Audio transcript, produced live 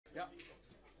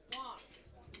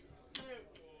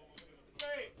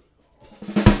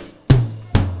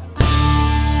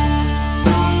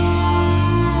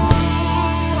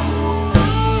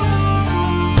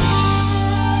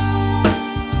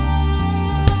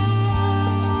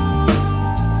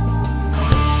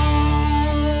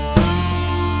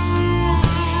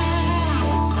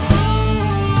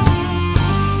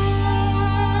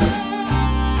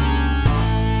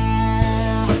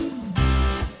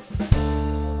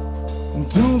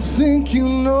Don't think you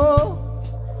know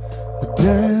the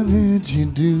damage you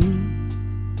do.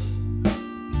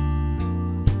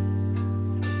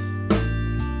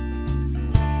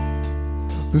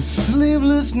 The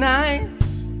sleepless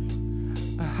nights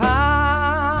I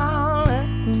howl at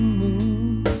the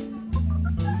moon.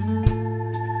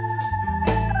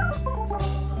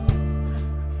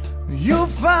 You'll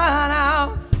find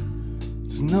out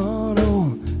it's not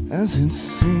all as it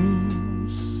seems.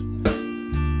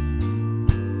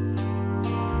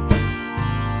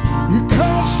 You're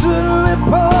constantly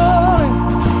pulling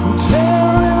and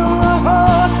tearing the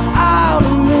heart out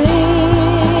of me.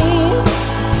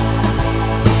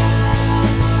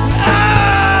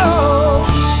 Oh,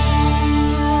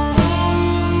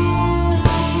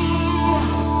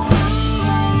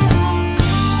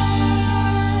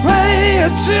 pray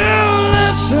to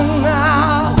listen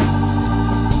now.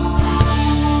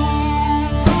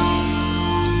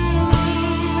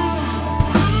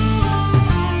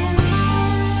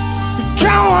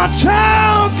 Come on,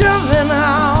 tell, giving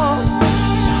out.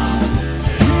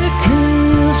 Kicking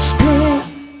you scream,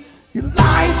 you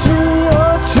lie through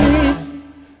your teeth.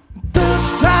 This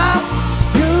time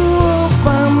you will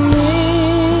find me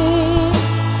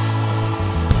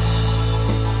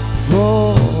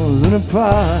falling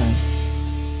apart.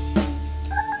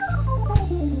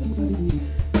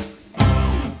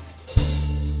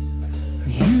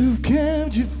 You've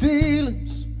kept your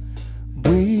feelings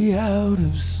way out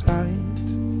of sight.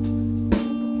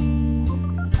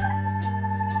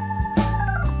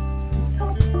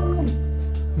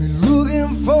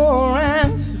 For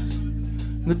answers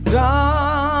in the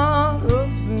dark of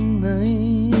the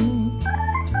night.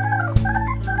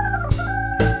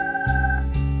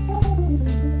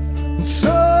 And so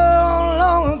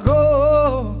long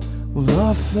ago, well,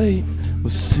 our fate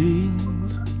was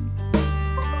sealed.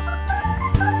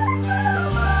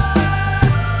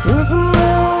 With the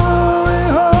memory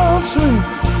haunts me,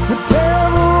 the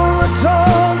devil that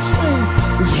taunts me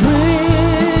is real.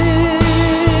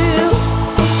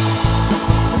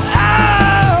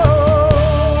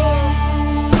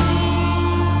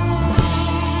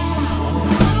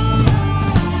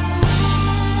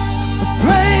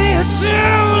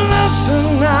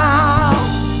 Now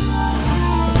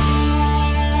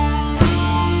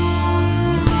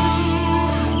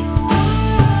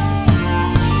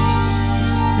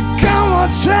come on,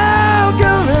 tell,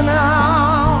 girl,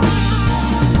 now.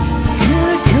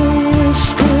 Kicking you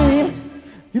scream,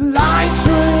 you lie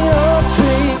through your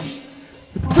teeth,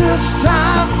 but this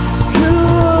time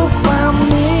you'll find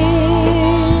me.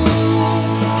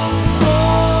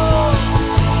 Oh,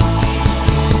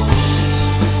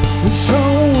 it's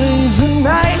always a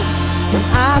night when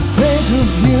I think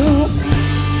of you,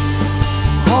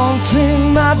 haunting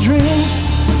my dreams,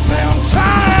 I'm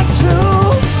tired too.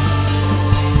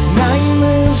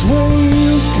 Nightmares when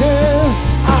you can,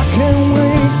 I can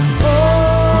wait. Oh,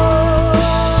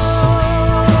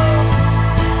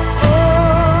 oh.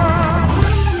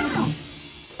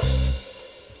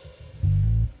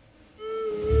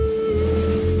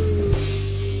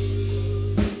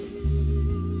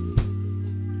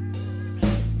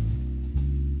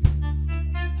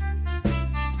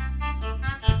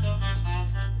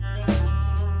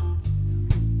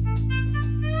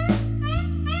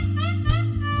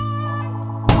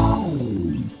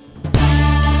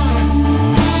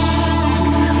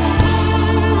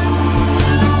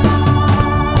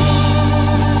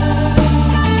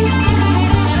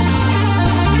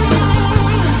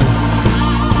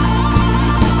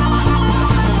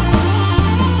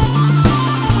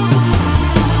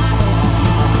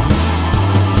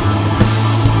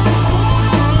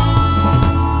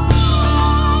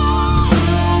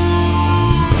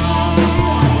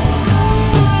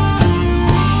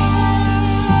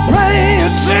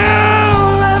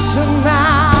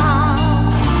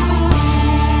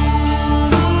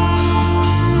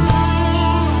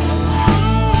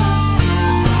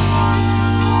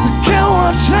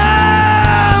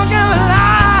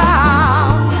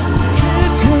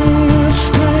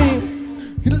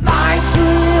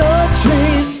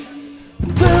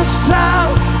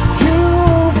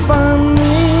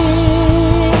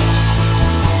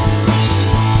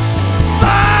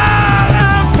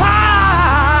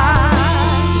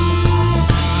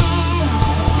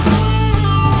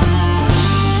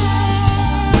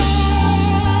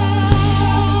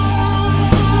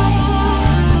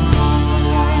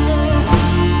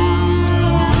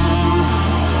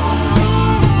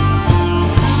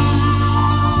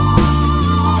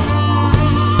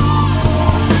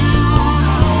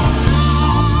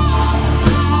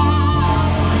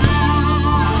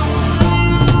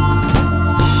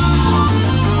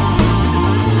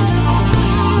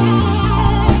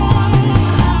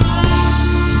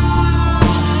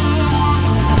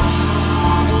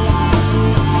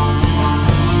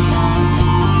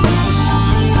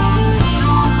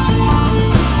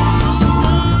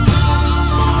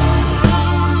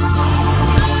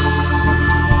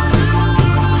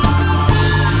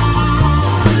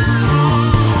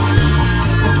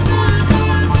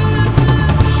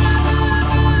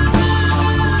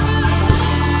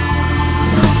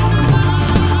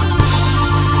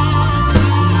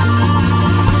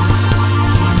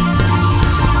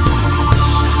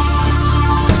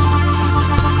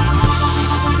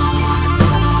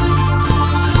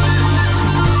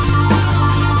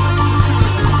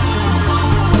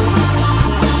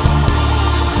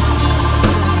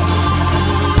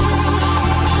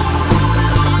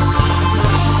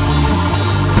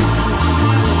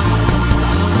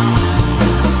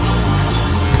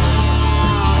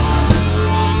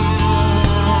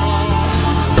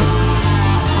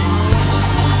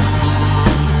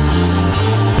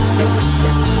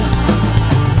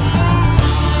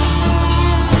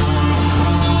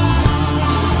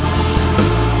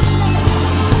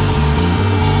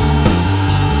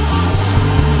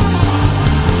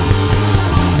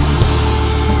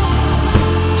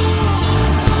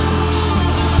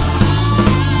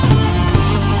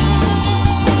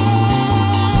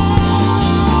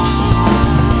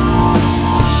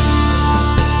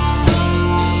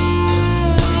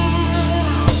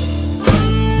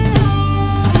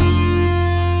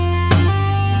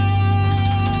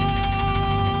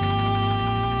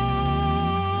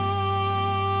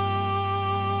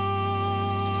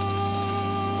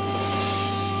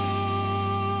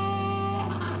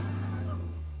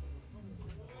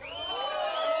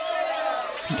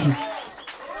 Thank you.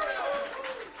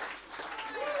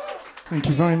 Thank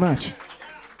you very much.